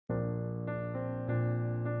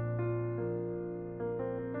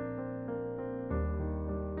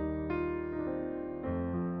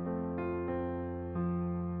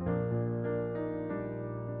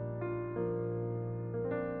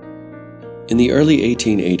In the early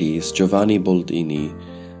 1880s, Giovanni Boldini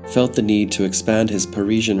felt the need to expand his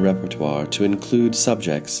Parisian repertoire to include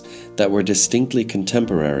subjects that were distinctly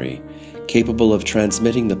contemporary, capable of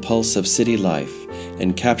transmitting the pulse of city life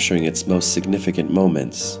and capturing its most significant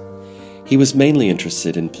moments. He was mainly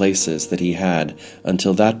interested in places that he had,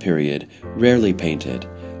 until that period, rarely painted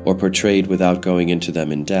or portrayed without going into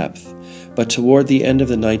them in depth, but toward the end of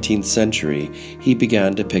the 19th century he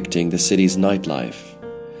began depicting the city's nightlife.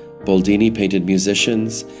 Boldini painted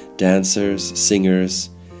musicians, dancers,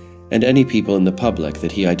 singers, and any people in the public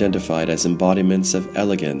that he identified as embodiments of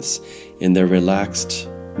elegance in their relaxed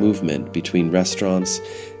movement between restaurants,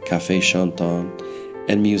 cafés chantants,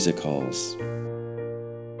 and music halls.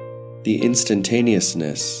 The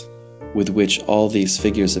instantaneousness with which all these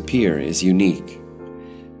figures appear is unique.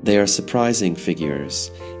 They are surprising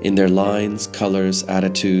figures in their lines, colors,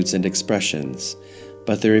 attitudes, and expressions,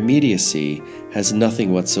 but their immediacy has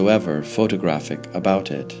nothing whatsoever photographic about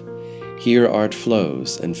it. Here art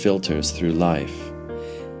flows and filters through life.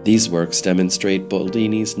 These works demonstrate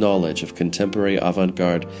Boldini's knowledge of contemporary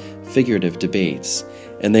avant-garde figurative debates,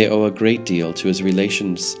 and they owe a great deal to his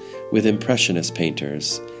relations with Impressionist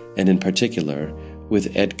painters, and in particular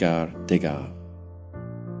with Edgar Degas.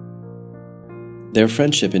 Their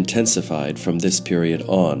friendship intensified from this period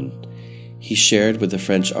on. He shared with the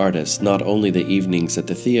French artist not only the evenings at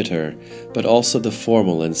the theater, but also the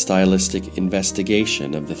formal and stylistic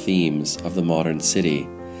investigation of the themes of the modern city.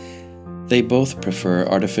 They both prefer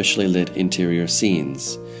artificially lit interior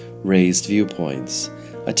scenes, raised viewpoints,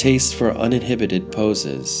 a taste for uninhibited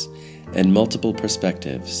poses, and multiple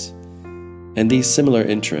perspectives. And these similar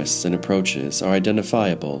interests and approaches are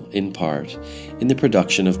identifiable, in part, in the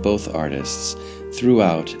production of both artists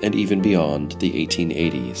throughout and even beyond the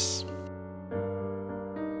 1880s.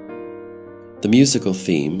 The musical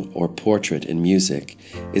theme, or portrait in music,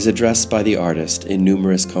 is addressed by the artist in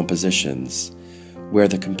numerous compositions, where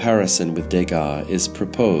the comparison with Degas is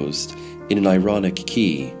proposed in an ironic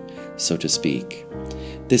key, so to speak.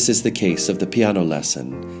 This is the case of the piano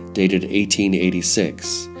lesson, dated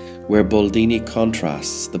 1886, where Boldini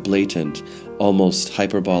contrasts the blatant, almost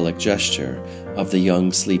hyperbolic gesture of the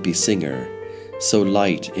young sleepy singer, so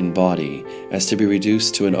light in body as to be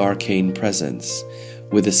reduced to an arcane presence,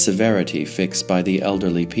 with the severity fixed by the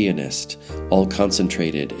elderly pianist, all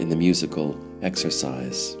concentrated in the musical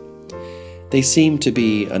exercise. They seem to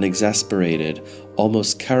be an exasperated,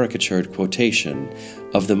 almost caricatured quotation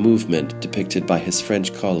of the movement depicted by his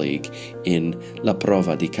French colleague in La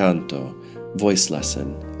Prova di Canto, Voice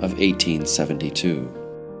Lesson of 1872.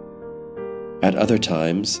 At other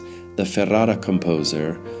times, the Ferrara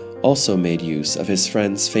composer also made use of his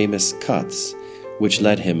friend's famous cuts, which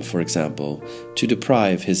led him, for example, to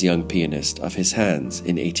deprive his young pianist of his hands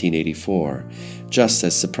in 1884, just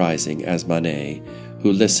as surprising as Manet,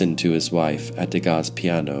 who listened to his wife at Degas'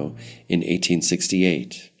 piano in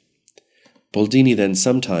 1868. Boldini then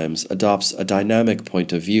sometimes adopts a dynamic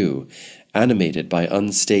point of view, animated by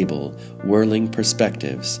unstable, whirling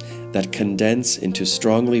perspectives that condense into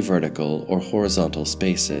strongly vertical or horizontal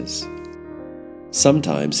spaces.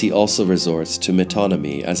 Sometimes he also resorts to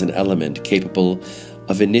metonymy as an element capable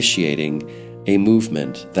of initiating a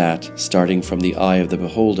movement that, starting from the eye of the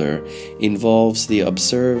beholder, involves the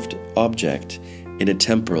observed object in a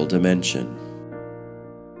temporal dimension.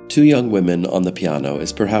 Two Young Women on the Piano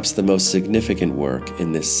is perhaps the most significant work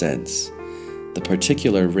in this sense. The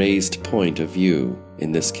particular raised point of view,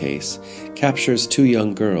 in this case, captures two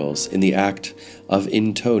young girls in the act of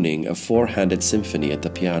intoning a four-handed symphony at the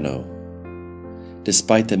piano.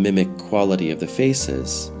 Despite the mimic quality of the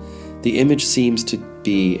faces, the image seems to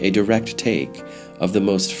be a direct take of the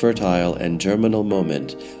most fertile and germinal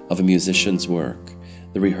moment of a musician's work,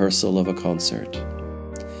 the rehearsal of a concert.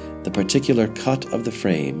 The particular cut of the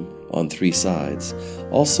frame, on three sides,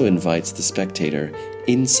 also invites the spectator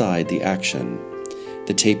inside the action.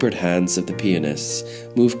 The tapered hands of the pianists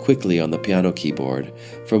move quickly on the piano keyboard,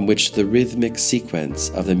 from which the rhythmic sequence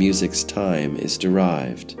of the music's time is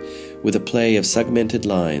derived, with a play of segmented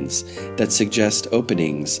lines that suggest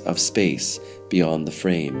openings of space beyond the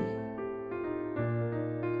frame.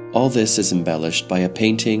 All this is embellished by a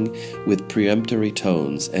painting with peremptory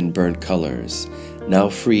tones and burnt colors, now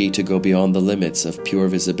free to go beyond the limits of pure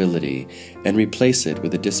visibility and replace it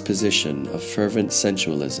with a disposition of fervent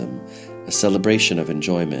sensualism, a celebration of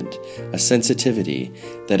enjoyment, a sensitivity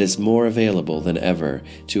that is more available than ever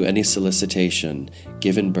to any solicitation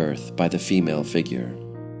given birth by the female figure.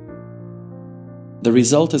 The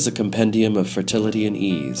result is a compendium of fertility and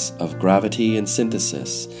ease, of gravity and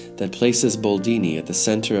synthesis, that places Boldini at the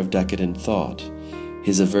center of decadent thought,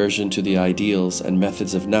 His aversion to the ideals and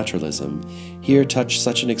methods of naturalism here touch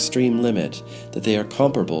such an extreme limit that they are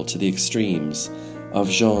comparable to the extremes of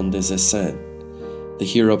Jean des Esseintes, the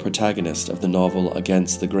hero protagonist of the novel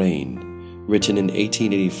Against the Grain, written in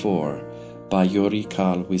 1884 by Yuri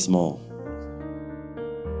Karl Huysmans.